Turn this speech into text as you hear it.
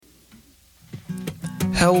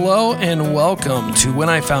Hello and welcome to When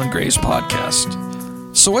I Found Grace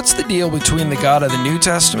podcast. So what's the deal between the God of the New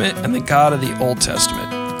Testament and the God of the Old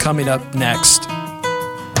Testament? Coming up next. By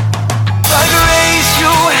grace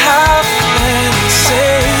you have been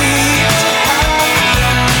saved.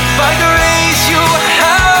 By grace you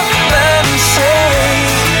have been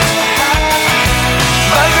saved.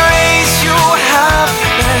 By grace you have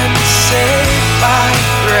been saved. By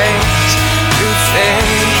grace through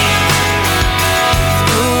faith.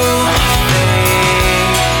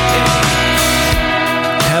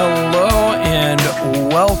 Hello and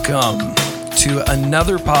welcome to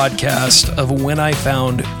another podcast of When I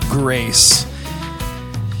Found Grace.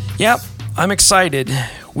 Yep, I'm excited.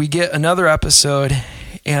 We get another episode,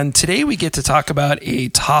 and today we get to talk about a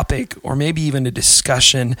topic or maybe even a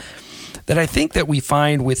discussion that I think that we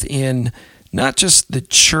find within not just the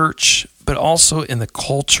church, but also in the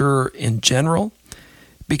culture in general,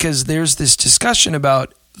 because there's this discussion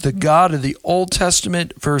about the God of the Old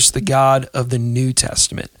Testament versus the God of the New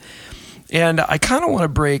Testament. And I kind of want to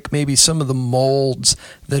break maybe some of the molds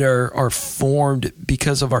that are formed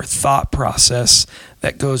because of our thought process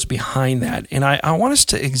that goes behind that. And I want us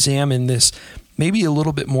to examine this maybe a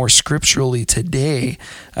little bit more scripturally today,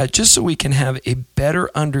 just so we can have a better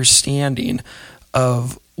understanding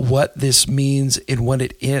of what this means and what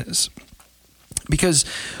it is. Because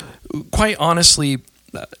quite honestly,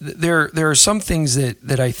 there are some things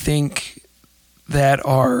that I think that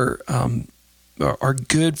are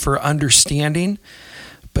good for understanding,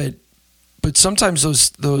 but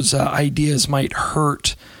sometimes those ideas might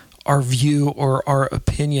hurt our view or our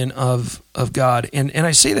opinion of God. And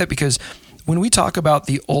I say that because when we talk about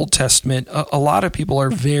the Old Testament, a lot of people are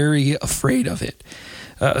very afraid of it,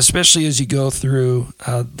 especially as you go through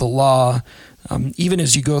the law. Even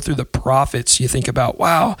as you go through the prophets, you think about,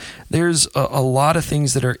 wow, there's a lot of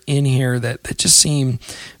things that are in here that just seem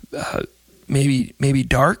maybe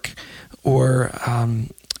dark or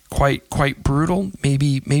quite brutal.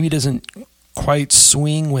 Maybe doesn't quite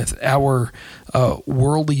swing with our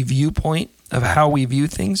worldly viewpoint of how we view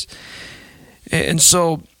things. And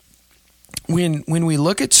so when we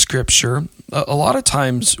look at Scripture, a lot of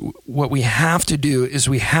times what we have to do is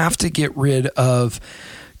we have to get rid of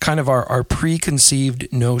kind of our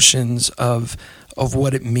preconceived notions of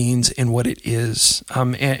what it means and what it is.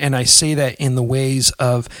 And I say that in the ways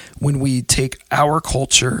of when we take our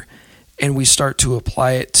culture and we start to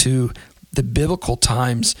apply it to the biblical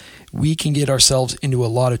times, we can get ourselves into a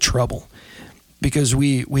lot of trouble because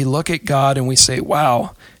we look at God and we say,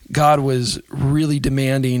 wow, God was really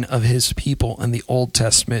demanding of his people in the Old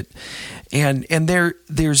Testament. And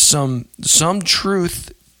there's some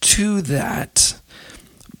truth to that.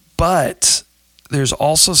 But there's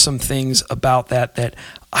also some things about that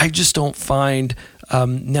I just don't find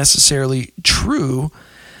necessarily true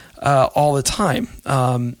all the time.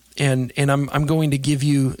 And I'm going to give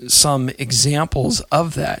you some examples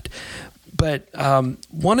of that. But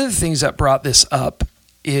one of the things that brought this up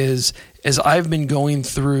is as I've been going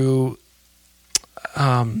through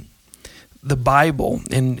the Bible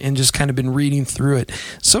and just kind of been reading through it,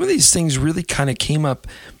 some of these things really kind of came up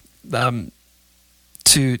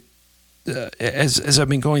as I've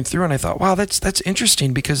been going through, and I thought, wow, that's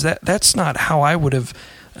interesting because that's not how I would have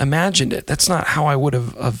imagined it. That's not how I would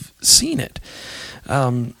have seen it.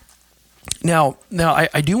 Now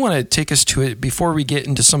I do want to take us to it before we get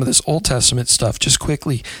into some of this Old Testament stuff. Just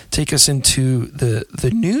quickly take us into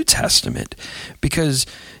the New Testament, because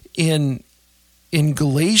in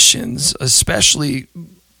Galatians, especially,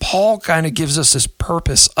 Paul kind of gives us this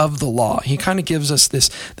purpose of the law. He kind of gives us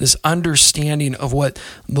this understanding of what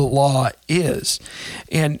the law is.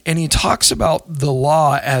 And he talks about the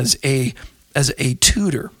law as a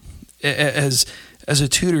tutor, as a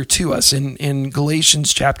tutor to us. In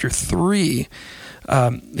Galatians chapter 3,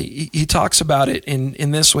 he talks about it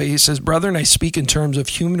in this way. He says, "Brethren, I speak in terms of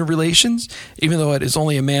human relations, even though it is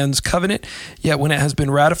only a man's covenant, yet when it has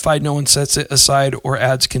been ratified, no one sets it aside or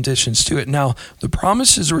adds conditions to it. Now, the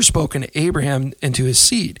promises were spoken to Abraham and to his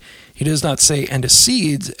seed. He does not say, and to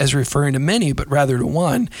seeds, as referring to many, but rather to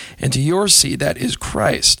one, and to your seed, that is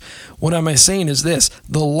Christ. What am I saying is this: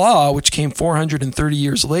 the law, which came 430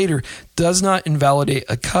 years later, does not invalidate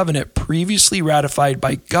a covenant previously ratified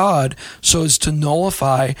by God so as to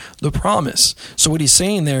nullify the promise." So what he's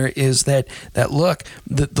saying there is that look,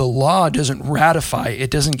 the law doesn't ratify, it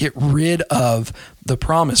doesn't get rid of the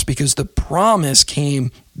promise, because the promise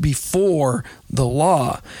came before the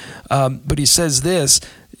law. But he says this,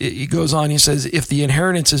 he goes on, he says, if the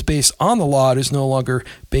inheritance is based on the law, it is no longer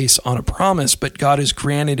based on a promise, but God has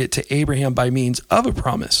granted it to Abraham by means of a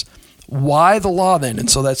promise. Why the law then? And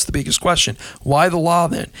so that's the biggest question. Why the law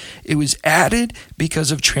then? It was added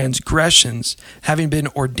because of transgressions, having been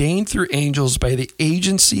ordained through angels by the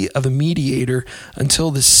agency of a mediator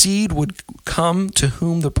until the seed would come to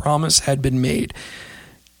whom the promise had been made.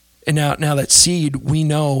 And now that seed we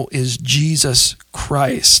know is Jesus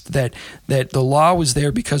Christ, that the law was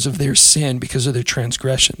there because of their sin, because of their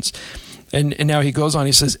transgressions. And now he goes on,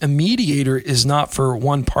 he says, a mediator is not for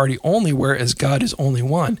one party only, whereas God is only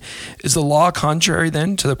one. Is the law contrary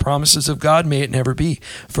then to the promises of God? May it never be.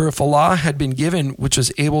 For if a law had been given which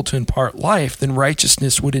was able to impart life, then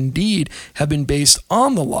righteousness would indeed have been based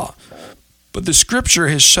on the law. But the scripture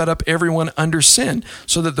has shut up everyone under sin,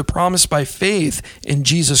 so that the promise by faith in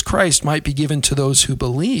Jesus Christ might be given to those who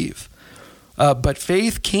believe. But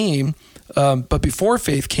before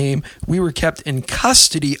faith came, we were kept in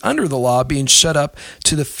custody under the law, being shut up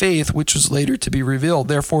to the faith which was later to be revealed.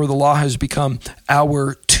 Therefore, the law has become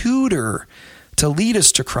our tutor to lead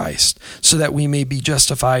us to Christ, so that we may be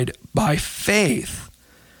justified by faith.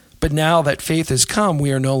 But now that faith has come,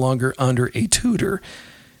 we are no longer under a tutor.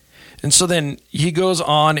 And so then he goes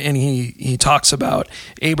on and he talks about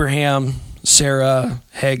Abraham, Sarah,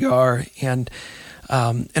 Hagar, and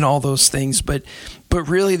all those things. But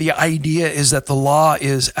really the idea is that the law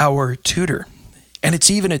is our tutor. And it's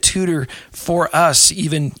even a tutor for us,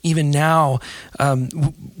 even now.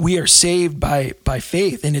 We are saved by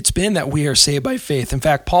faith, and it's been that we are saved by faith. In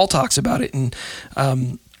fact, Paul talks about it in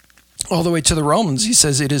all the way to the Romans. He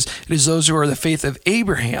says it is those who are the faith of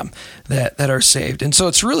Abraham that are saved. And so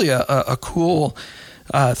it's really a cool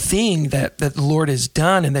thing that the Lord has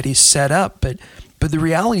done and that he's set up. But the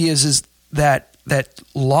reality is that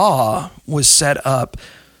law was set up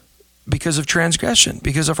because of transgression,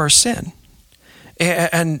 because of our sin.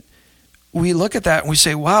 And we look at that and we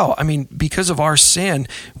say, wow, I mean, because of our sin,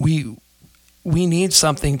 we need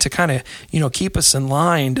something to kind of, keep us in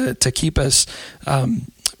line, to keep us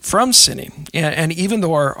from sinning. And even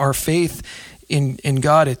though our faith in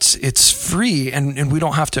God, it's free, and we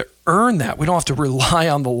don't have to earn that. We don't have to rely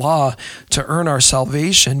on the law to earn our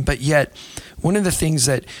salvation. But yet, one of the things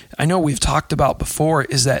that I know we've talked about before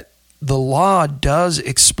is that the law does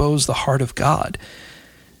expose the heart of God.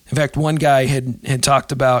 In fact, one guy had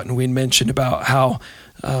talked about, and we mentioned about how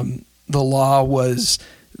the law was,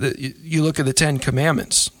 you look at the 10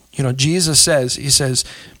 Commandments. Jesus says,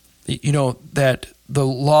 that the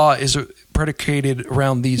law is predicated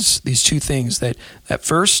around these two things, that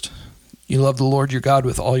first, you love the Lord your God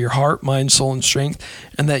with all your heart, mind, soul, and strength,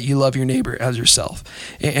 and that you love your neighbor as yourself.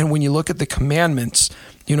 And when you look at the commandments,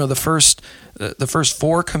 the first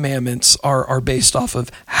 4 commandments are based off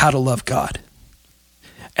of how to love God.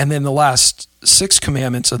 And then the last 6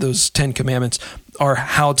 commandments of those 10 commandments are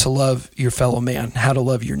how to love your fellow man, how to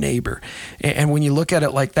love your neighbor. And when you look at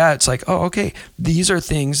it like that, it's like, oh, okay, these are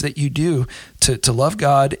things that you do to love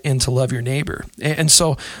God and to love your neighbor. And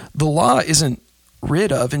so the law isn't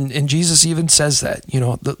rid of, and Jesus even says that,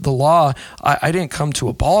 the law, I didn't come to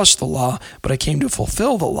abolish the law, but I came to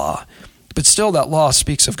fulfill the law. But still, that law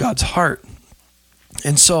speaks of God's heart.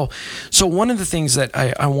 And so one of the things that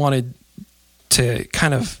I wanted to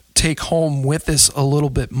kind of take home with this a little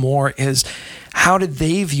bit more is, how did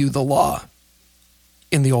they view the law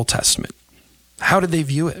in the Old Testament? How did they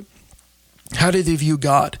view it? How did they view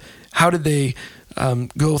God? How did they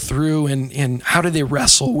go through and how did they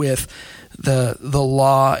wrestle with the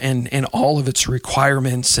law and all of its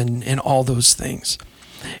requirements and all those things?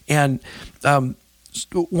 And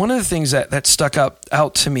one of the things that stuck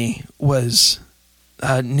out to me was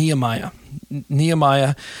Nehemiah.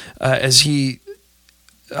 Nehemiah, as he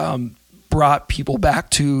brought people back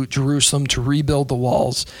to Jerusalem to rebuild the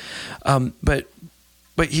walls. But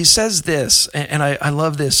he says this, and I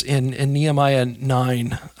love this in Nehemiah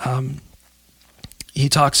 9. He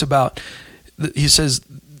talks about, he says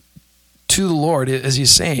to the Lord, as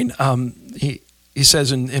he's saying, he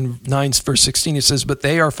says in 9 verse 16, he says, but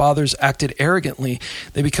they, our fathers, acted arrogantly.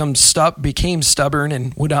 They became stubborn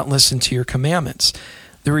and would not listen to your commandments.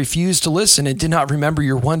 They refused to listen and did not remember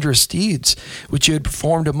your wondrous deeds, which you had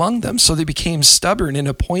performed among them. So they became stubborn and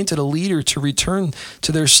appointed a leader to return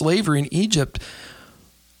to their slavery in Egypt.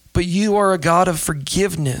 But you are a God of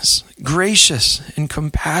forgiveness, gracious and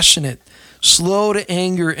compassionate, slow to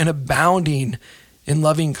anger and abounding in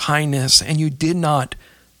loving kindness, and you did not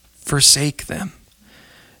forsake them.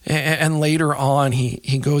 And later on,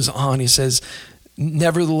 he goes on, he says,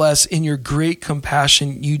 nevertheless, in your great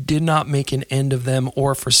compassion, you did not make an end of them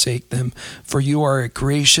or forsake them, for you are a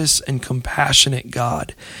gracious and compassionate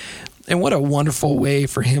God. And what a wonderful way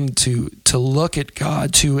for him to look at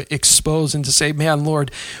God, to expose and to say, man,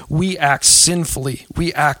 Lord, we act sinfully,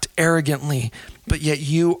 we act arrogantly, but yet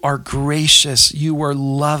you are gracious, you are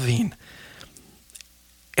loving.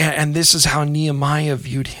 And this is how Nehemiah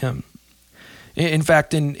viewed him. In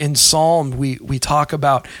fact, in Psalm,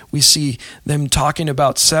 we see them talking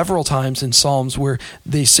about several times in Psalms where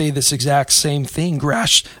they say this exact same thing,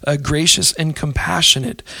 gracious and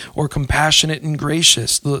compassionate, or compassionate and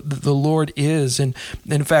gracious, the Lord is. And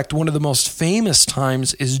in fact, one of the most famous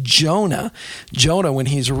times is Jonah, when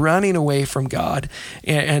he's running away from God,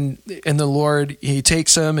 and the Lord, he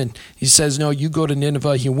takes him and he says, no, you go to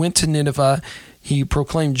Nineveh. He went to Nineveh. He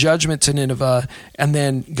proclaimed judgment to Nineveh, and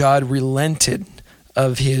then God relented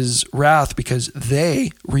of his wrath because they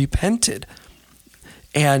repented.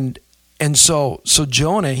 And so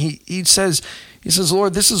Jonah, he says,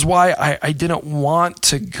 Lord, this is why I didn't want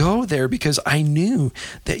to go there, because I knew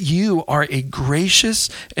that you are a gracious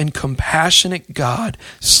and compassionate God,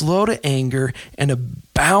 slow to anger and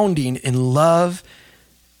abounding in love,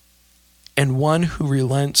 and one who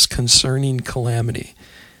relents concerning calamity.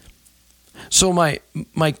 So my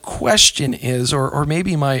question is, or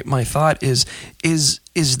maybe my thought is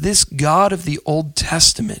this God of the Old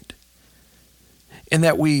Testament, in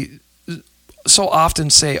that we so often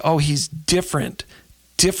say, oh, he's different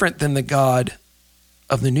than the God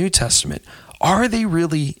of the New Testament. Are they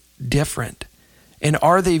really different? And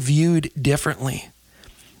are they viewed differently?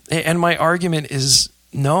 And my argument is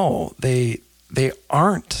no, they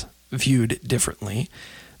aren't viewed differently.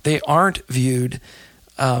 They aren't viewed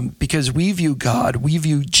because we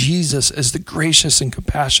view Jesus as the gracious and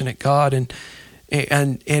compassionate God, and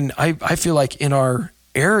I feel like in our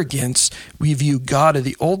arrogance we view God of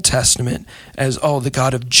the Old Testament as the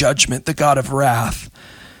God of judgment, the God of wrath.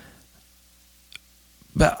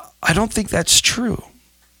 But I don't think that's true,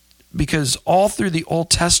 because all through the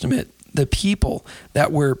Old Testament, the people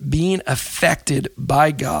that were being affected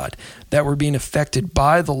by God, that were being affected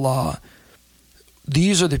by the law,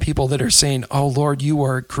 these are the people that are saying, oh, Lord, you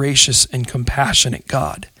are a gracious and compassionate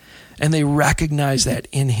God. And they recognize that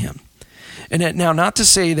in him. And now, not to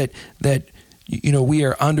say that we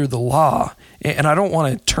are under the law. And I don't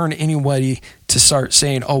want to turn anybody to start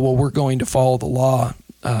saying, oh, well, we're going to follow the law,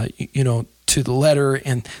 to the letter,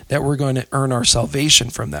 and that we're going to earn our salvation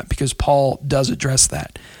from that, because Paul does address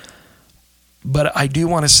that. But I do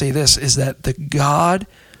want to say this, is that the God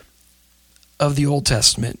of the Old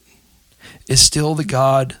Testament is still the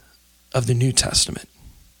God of the New Testament.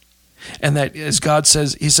 And that, as God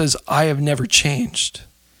says, he says, I have never changed.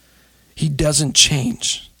 He doesn't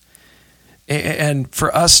change. And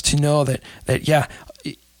for us to know that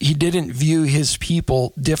he didn't view his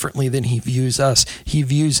people differently than he views us. He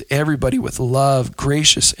views everybody with love,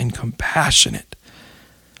 gracious and compassionate.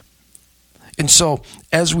 And so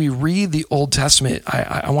as we read the Old Testament,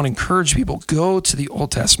 I want to encourage people, go to the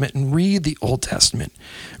Old Testament and read the Old Testament.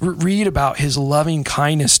 Read about his loving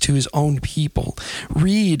kindness to his own people.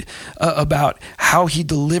 Read about how he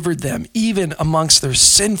delivered them, even amongst their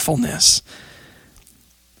sinfulness.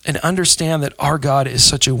 And understand that our God is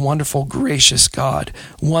such a wonderful, gracious God,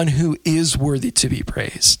 one who is worthy to be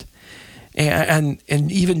praised. And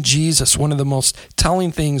even Jesus, one of the most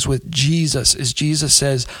telling things with Jesus is Jesus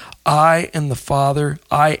says, I and the Father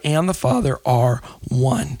are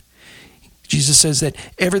one. Jesus says that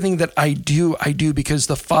everything that I do because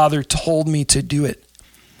the Father told me to do it.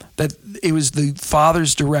 That it was the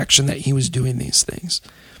Father's direction that he was doing these things.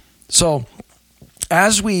 So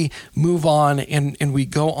as we move on and we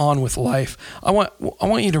go on with life, I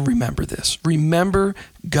want you to remember this. Remember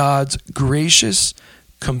God's gracious,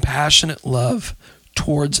 compassionate love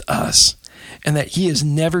towards us, and that he has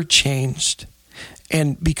never changed.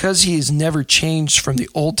 And because he has never changed from the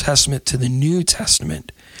Old Testament to the New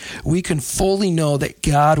Testament, we can fully know that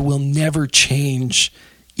God will never change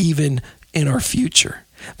even in our future.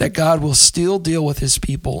 That God will still deal with his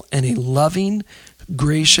people in a loving,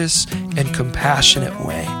 gracious, and compassionate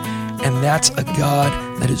way. And that's a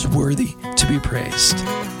God that is worthy to be praised.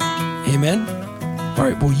 Amen? All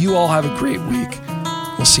right, well, you all have a great week.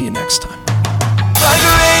 We'll see you next time. By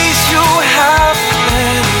grace you have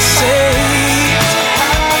been saved.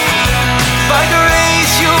 By grace